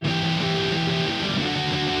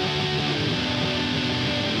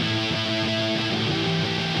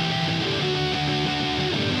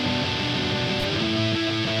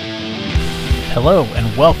Hello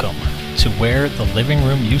and welcome to Where the Living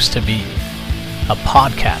Room Used to Be, a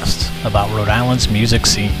podcast about Rhode Island's music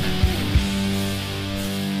scene.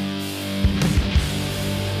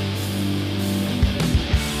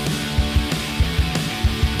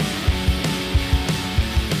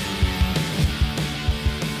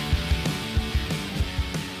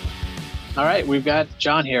 All right, we've got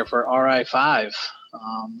John here for RI5.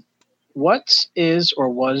 What is or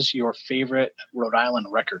was your favorite Rhode Island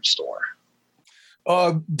record store?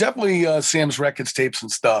 Definitely Sam's Records, Tapes,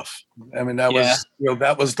 and Stuff. I mean, that was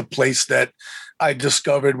the place that I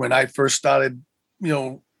discovered when I first started,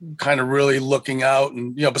 kind of really looking out,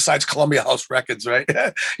 and besides Columbia House Records, right?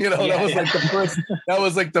 That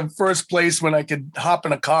was like the first place when I could hop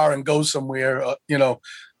in a car and go somewhere,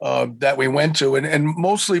 that we went to, and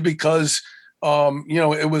mostly because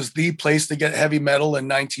it was the place to get heavy metal in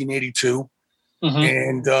 1982.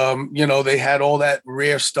 Mm-hmm. And, they had all that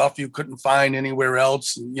rare stuff you couldn't find anywhere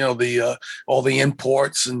else. And, all the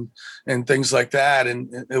imports and things like that.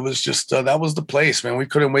 And it was just, that was the place, man. We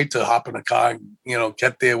couldn't wait to hop in a car and,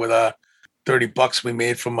 get there with $30 we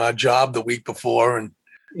made from our job the week before. And,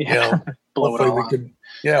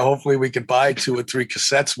 hopefully we could buy 2 or 3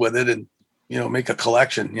 cassettes with it and, make a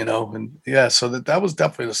collection, so that was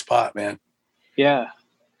definitely the spot, man. Yeah.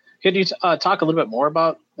 Could you talk a little bit more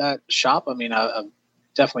about that shop? I mean, I've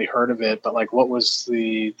definitely heard of it, but like, what was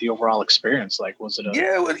the overall experience like? Was it a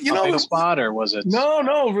big spot, or was it?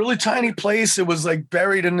 No, really tiny place. It was like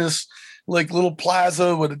buried in this like little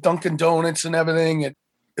plaza with a Dunkin' Donuts and everything.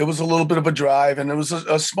 It was a little bit of a drive, and it was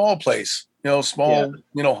a small place,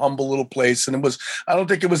 humble little place. And I don't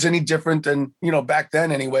think it was any different than, back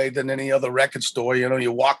then anyway, than any other record store.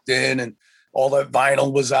 You walked in and all that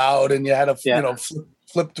vinyl was out, and you had to,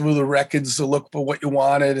 flip through the records to look for what you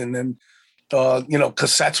wanted. And then,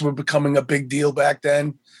 cassettes were becoming a big deal back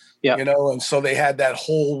then, and so they had that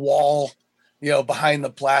whole wall, behind the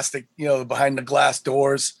plastic, behind the glass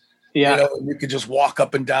doors, and you could just walk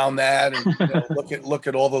up and down that and look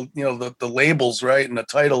at all the, the labels, right. And the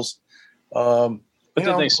titles. But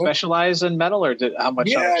did they specialize in metal, or how much?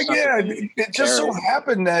 It just so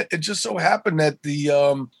happened that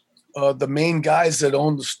the main guys that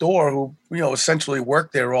owned the store, who essentially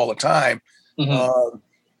worked there all the time,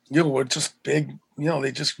 were just big.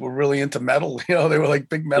 They just were really into metal. They were like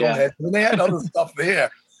big metal heads, and they had other stuff there.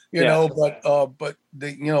 But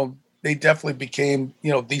they definitely became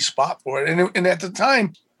the spot for it. And at the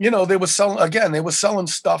time, they were selling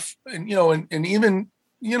stuff, and even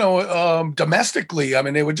domestically. I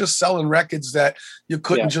mean, they were just selling records that you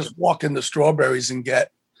couldn't just walk into Strawberries and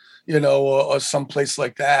get. Or someplace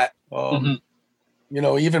like that.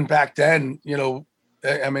 Even back then,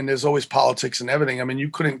 I mean, there's always politics and everything. I mean, you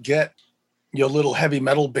couldn't get your little heavy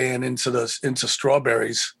metal band into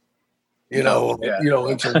Strawberries, into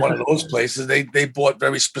one of those places. They bought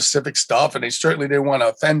very specific stuff, and they certainly didn't want to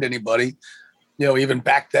offend anybody. Even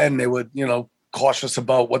back then they would, cautious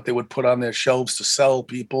about what they would put on their shelves to sell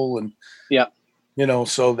people. And,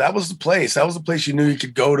 so that was the place. That was the place you knew you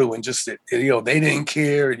could go to, and just, they didn't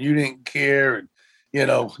care and you didn't care. And,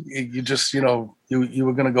 you just, you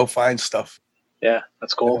were going to go find stuff. Yeah,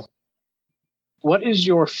 that's cool. What is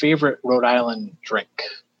your favorite Rhode Island drink?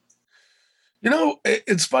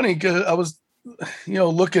 It's funny because I was,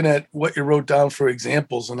 looking at what you wrote down for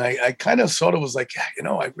examples, and I kind of sort of was like,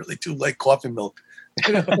 I really do like coffee milk.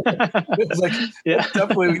 It's like,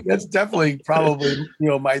 that's definitely probably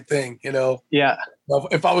my thing.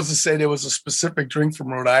 If I was to say there was a specific drink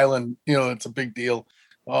from Rhode Island, it's a big deal.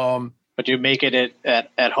 But do you make it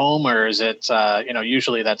at home, or is it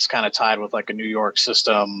usually that's kind of tied with like a New York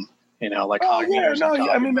system, like I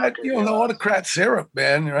mean that the autocrat syrup,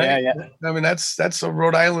 man, right? I mean that's a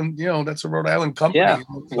Rhode Island, that's a Rhode Island company. Yeah,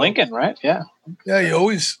 Lincoln, right? Yeah. Yeah, you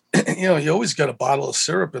always got a bottle of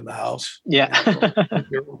syrup in the house. Yeah.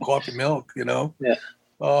 Coffee milk, Yeah.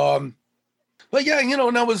 But yeah,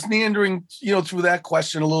 and I was meandering, through that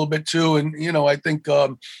question a little bit too. And, I think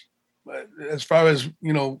as far as,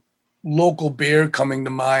 local beer coming to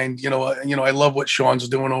mind, I love what Sean's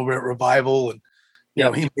doing over at Revival, and,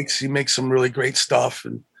 he makes some really great stuff.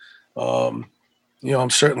 And, I'm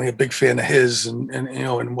certainly a big fan of his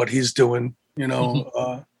and what he's doing,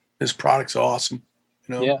 his products are awesome,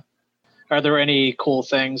 Yeah. Are there any cool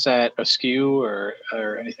things at Askew or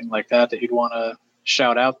anything like that you'd want to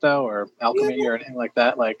shout out though, or Alchemy or anything like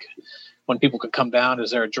that? Like when people could come down,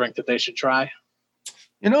 is there a drink that they should try?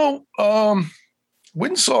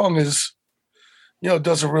 Windsong is,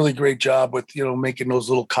 does a really great job with, making those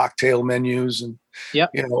little cocktail menus and,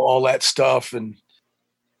 all that stuff. And,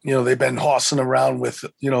 they've been horsing around with,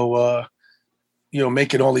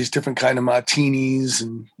 making all these different kind of martinis,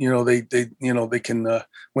 and they can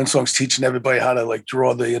Winsong's teaching everybody how to like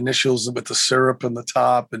draw the initials with the syrup on the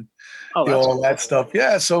top, and all that stuff.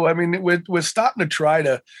 Yeah, so I mean, we're starting to try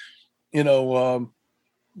to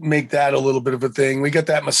make that a little bit of a thing. We got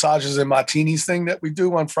that massages and martinis thing that we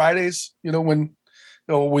do on Fridays. When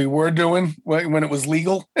we were doing when it was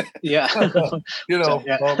legal. Yeah.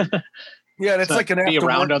 Yeah, it's like an after be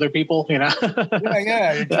around work. Other people, yeah,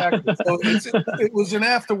 exactly. So it was an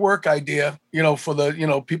after work idea, for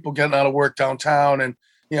the people getting out of work downtown, and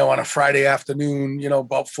on a Friday afternoon,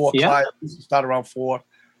 about 4 o'clock, start around 4,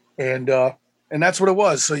 and that's what it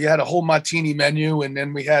was. So you had a whole martini menu, and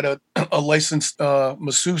then we had a licensed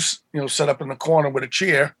masseuse, set up in the corner with a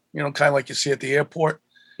chair, kind of like you see at the airport.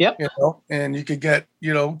 Yep. And you could get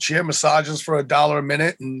chair massages for $1 a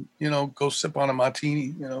minute, and go sip on a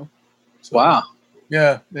martini. So, wow.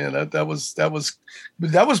 Yeah. That was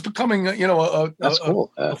becoming that's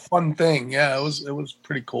cool. A fun thing. Yeah, it was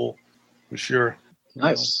pretty cool for sure.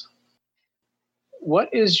 Nice.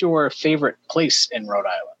 What is your favorite place in Rhode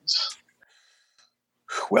Island?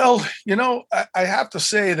 Well, I have to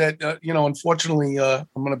say that unfortunately, I'm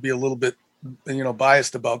going to be a little bit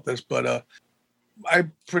biased about this, but I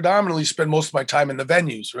predominantly spend most of my time in the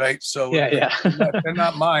venues, right? So yeah. They're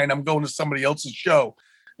not mine. I'm going to somebody else's show.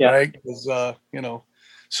 Yeah. Right. Because, I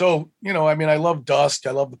mean, I love Dusk.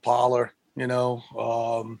 I love the Parlor, Nick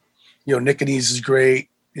and Ease is great.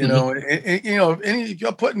 If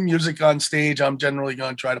you're putting music on stage, I'm generally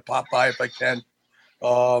going to try to pop by if I can.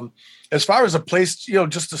 As far as a place,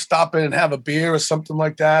 just to stop in and have a beer or something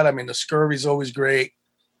like that. I mean, the Scurvy's always great.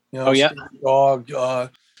 Oh yeah. Dog,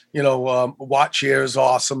 Watt Chair is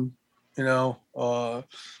awesome, and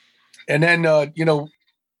then,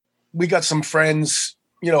 we got some friends,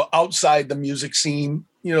 outside the music scene,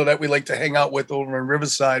 that we like to hang out with over in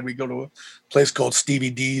Riverside. We go to a place called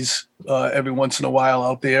Stevie D's every once in a while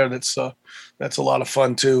out there. That's a lot of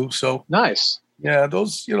fun too. So nice. Yeah,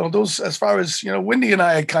 those as far as Wendy and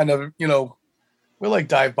I are kind of we're like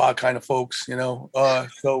dive bar kind of folks.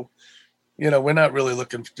 So we're not really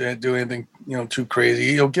looking to do anything too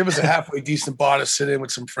crazy. Give us a halfway decent bar to sit in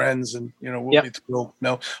with some friends, and we'll be thrilled.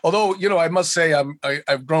 Although I must say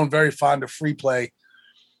I've grown very fond of free play.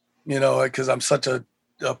 Because I'm such a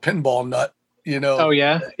pinball nut, Oh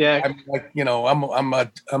yeah. I'm like,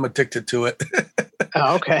 I'm addicted to it.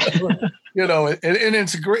 Oh, okay. And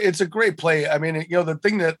it's a great play. I mean, the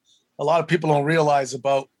thing that a lot of people don't realize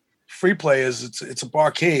about free play is it's a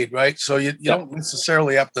barcade, right? So you don't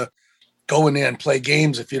necessarily have to go in there and play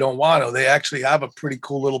games if you don't want to. They actually have a pretty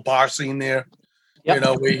cool little bar scene there.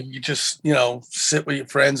 Yep. Where you just, sit with your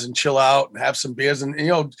friends and chill out and have some beers. And,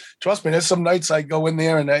 trust me, there's some nights I go in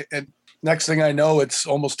there and next thing I know, it's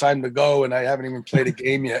almost time to go. And I haven't even played a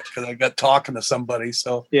game yet because I got talking to somebody.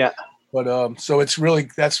 So, yeah. But, so that's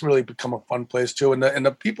really become a fun place too. And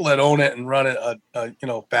the people that own it and run it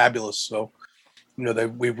are fabulous. So,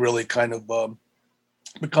 we've really kind of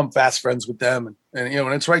become fast friends with them.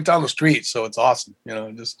 And it's right down the street. So it's awesome.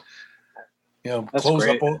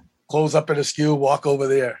 Close up at Askew, walk over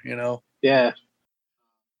there, Yeah.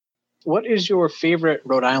 What is your favorite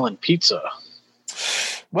Rhode Island pizza?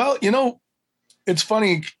 Well, it's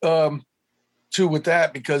funny, too, with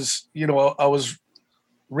that, because, I was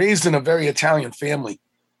raised in a very Italian family.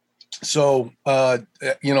 So, I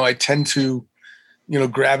tend to,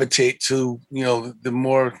 gravitate to, the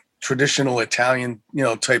more traditional Italian,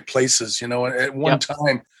 type places, at one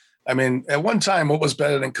time. I mean, at one time, what was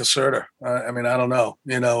better than Caserta? I mean, I don't know.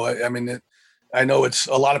 I know it's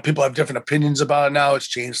a lot of people have different opinions about it now. It's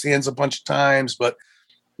changed hands a bunch of times, but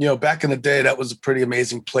back in the day, that was a pretty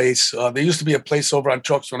amazing place. There used to be a place over on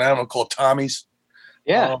Chalk Run Island called Tommy's.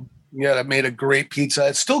 Yeah, that made a great pizza.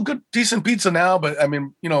 It's still good, decent pizza now, but I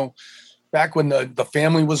mean, back when the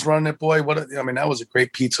family was running it, boy, that was a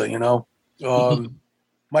great pizza.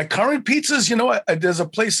 My current pizzas, there's a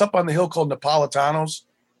place up on the hill called Napolitano's.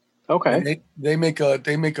 Okay. They make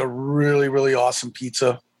a really, really awesome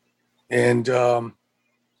pizza. And,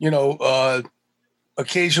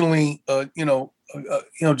 occasionally,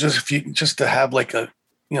 just to have like a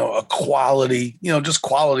quality, just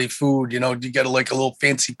quality food, you get like a little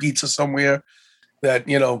fancy pizza somewhere that,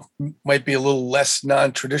 might be a little less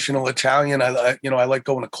non-traditional Italian. I like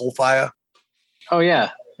going to Coal Fire. Oh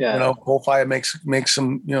yeah. Yeah. Coal Fire makes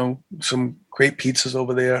some, some great pizzas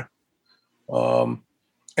over there.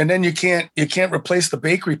 And then you can't replace the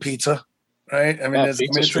bakery pizza, right? I mean, it's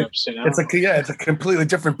a completely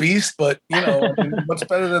different beast, but what's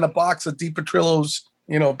better than a box of DiPetrillo's,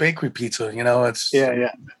 bakery pizza. It's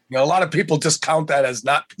Yeah. a lot of people discount that as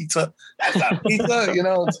not pizza. That's not pizza.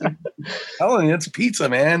 It's like, I'm telling you, it's pizza,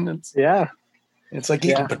 man. It's like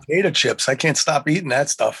eating potato chips. I can't stop eating that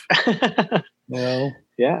stuff. Yeah.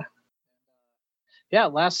 Yeah.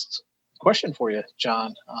 Last question for you,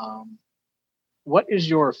 John. What is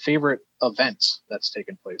your favorite event that's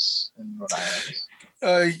taken place in Rhode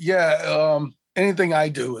Island? Anything I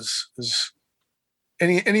do is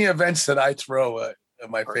any events that I throw are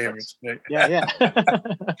my favorites. Yeah.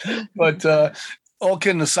 But all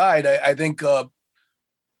kidding aside, I think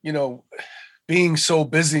being so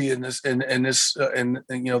busy in this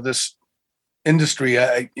this industry,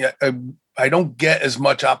 I don't get as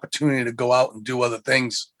much opportunity to go out and do other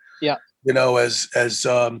things. Yeah.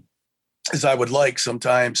 As I would like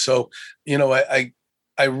sometimes. So, I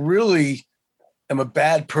really am a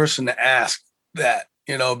bad person to ask that,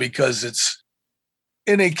 because it's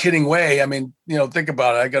in a kidding way. I mean, think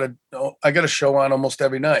about it. I got a show on almost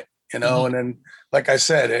every night, and then, like I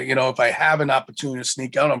said, if I have an opportunity to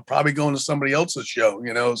sneak out, I'm probably going to somebody else's show,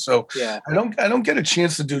 so I don't get a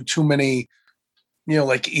chance to do too many,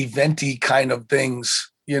 like eventy kind of things,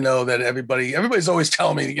 that everybody's always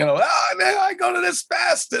telling me, man, I go to this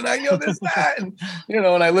fest and I this, that, and,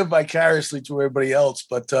 and I live vicariously to everybody else.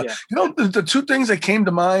 But, the two things that came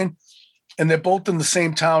to mind, and they're both in the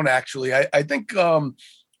same town, actually, I think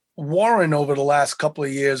Warren over the last couple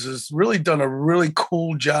of years has really done a really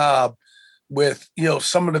cool job with,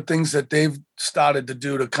 some of the things that they've started to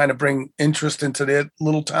do to kind of bring interest into their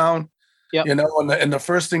little town. Yep. And the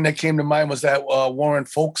first thing that came to mind was that Warren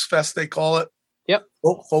Folks Fest, they call it. Yep.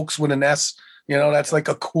 Folks with an S. That's like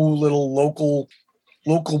a cool little local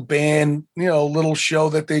band, little show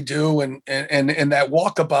that they do, and that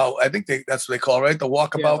walkabout. I think that's what they call it, right? The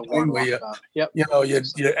walkabout thing where you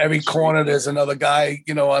every corner there's another guy,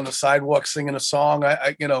 on the sidewalk singing a song.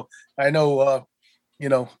 I know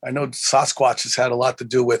Sasquatch has had a lot to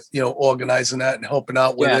do with, organizing that and helping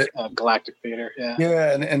out with it. Galactic Theater. Yeah.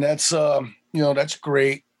 Yeah. And that's, that's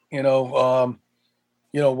great.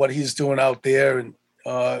 What he's doing out there and,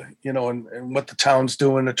 and what the town's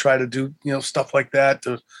doing to try to do, stuff like that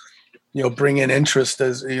to, bring in interest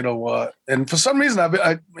as, and for some reason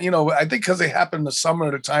I think because they happen in the summer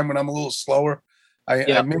at a time when I'm a little slower,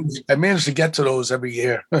 I managed to get to those every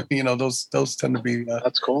year. Those tend to be,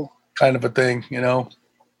 that's cool. Kind of a thing, and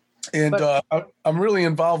I'm really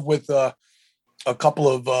involved with a couple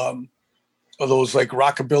of those like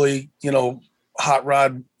rockabilly, hot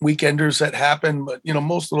rod weekenders that happen, but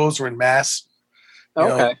most of those are in Mass.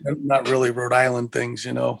 Not really Rhode Island things,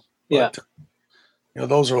 But,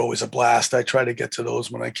 those are always a blast. I try to get to those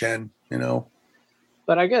when I can,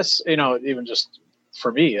 But I guess even just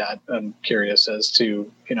for me, I'm curious as to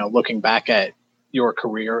looking back at your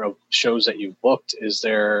career of shows that you've booked. Is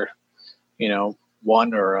there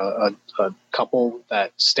one or a couple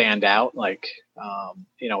that stand out, like a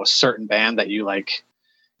certain band that you like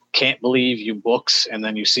can't believe you booked, and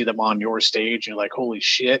then you see them on your stage and you're like, holy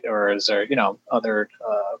shit? Or is there other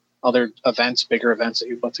events, bigger events that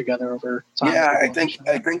you put together over time? Yeah, I think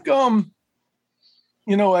I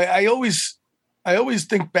always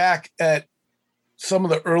think back at some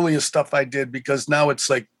of the earliest stuff I did, because now it's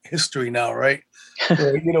like history now, right? At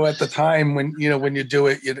the time when you do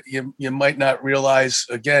it, you might not realize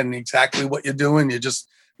again exactly what you're doing. You're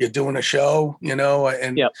doing a show,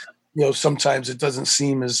 and sometimes it doesn't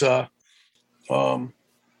seem as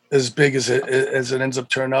big as it ends up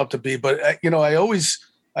turning out to be. But I always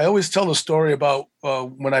tell the story about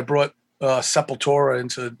when I brought Sepultura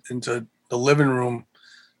into the living room.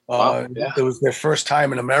 It was their first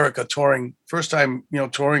time in America touring,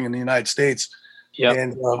 touring in the United States. Yeah.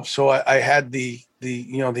 And so I had the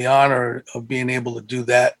honor of being able to do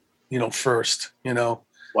that, first,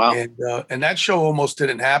 Wow. And that show almost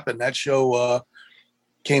didn't happen. That show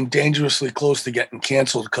came dangerously close to getting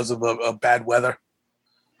canceled because of bad weather.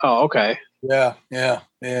 Oh, okay. Yeah.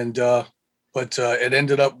 And but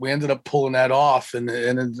we ended up pulling that off, and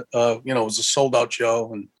it was a sold out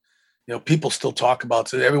show, and people still talk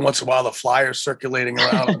about it every once in a while. The flyers circulating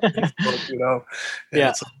around on Facebook, and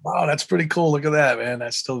it's like, wow, that's pretty cool. Look at that, man. I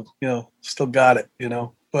still got it,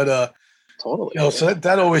 but totally. So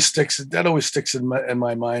that always sticks. That always sticks in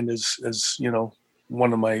my mind as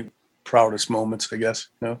one of my proudest moments, I guess.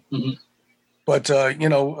 Mm-hmm. But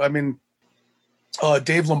I mean,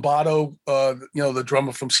 Dave Lombardo, the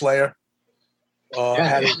drummer from Slayer,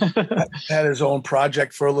 had his own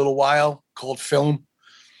project for a little while called Film.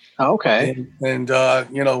 Oh, okay. And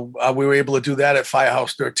we were able to do that at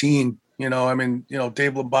Firehouse 13, You know, I mean, you know,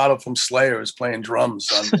 Dave Lombardo from Slayer is playing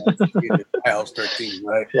drums on House 13,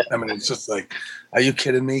 right? Yeah. I mean, it's just like, are you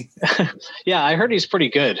kidding me? Yeah, I heard he's pretty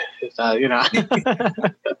good. You know.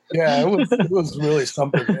 Yeah, it was really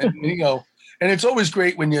something. And, you know, and it's always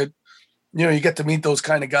great when you get to meet those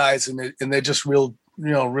kind of guys, and they're just real,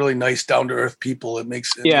 you know, really nice, down to earth people. It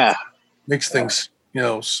makes things, you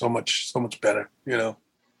know, so much better. You know.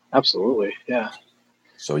 Absolutely, yeah.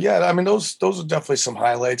 So yeah, I mean, those are definitely some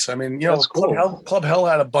highlights. I mean, you know, cool. Club Hell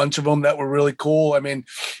had a bunch of them that were really cool. I mean,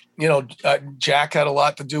 you know, Jack had a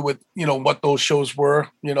lot to do with, you know, what those shows were.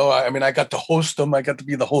 You know, I mean, I got to host them. I got to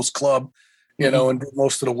be the host club, you know, and do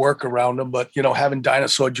most of the work around them. But, you know, having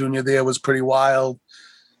Dinosaur Jr. there was pretty wild.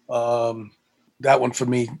 That one for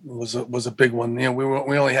me was a big one. You know,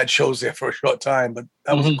 we only had shows there for a short time, but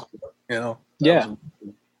that was cool. You know,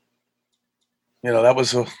 that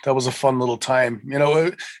was a fun little time. You know,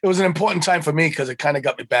 it was an important time for me because it kind of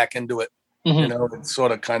got me back into it. You know, it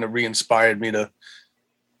sort of kind of re-inspired me to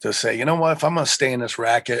say, you know what, if I'm going to stay in this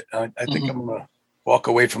racket, I think I'm going to walk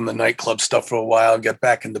away from the nightclub stuff for a while and get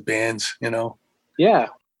back into bands, you know? Yeah.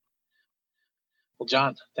 Well,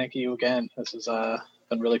 John, thank you again. This has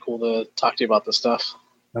been really cool to talk to you about this stuff.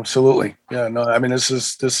 Absolutely. Yeah, no, I mean, this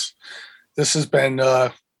has been,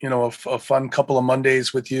 you know, a fun couple of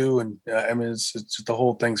Mondays with you. And I mean, it's the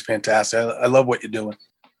whole thing's fantastic. I love what you're doing.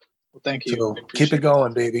 Well, thank you. So keep it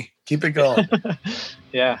going, baby. Keep it going.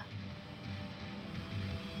 Yeah.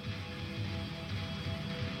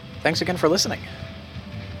 Thanks again for listening.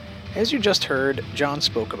 As you just heard, John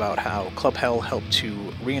spoke about how Club Hell helped to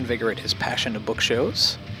reinvigorate his passion to book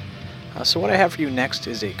shows. So what I have for you next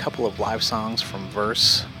is a couple of live songs from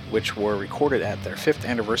Verse, which were recorded at their 5th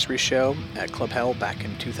anniversary show at Club Hell back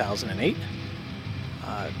in 2008.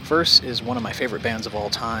 Verse is one of my favorite bands of all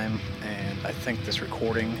time, and I think this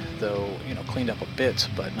recording, though, you know, cleaned up a bit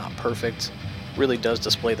but not perfect, really does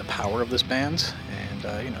display the power of this band.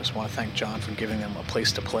 And you know, just want to thank John for giving them a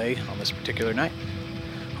place to play on this particular night.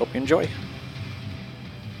 Hope you enjoy. This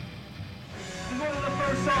is one of the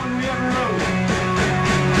first songs we ever wrote.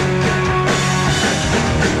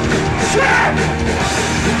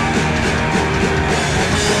 Shit!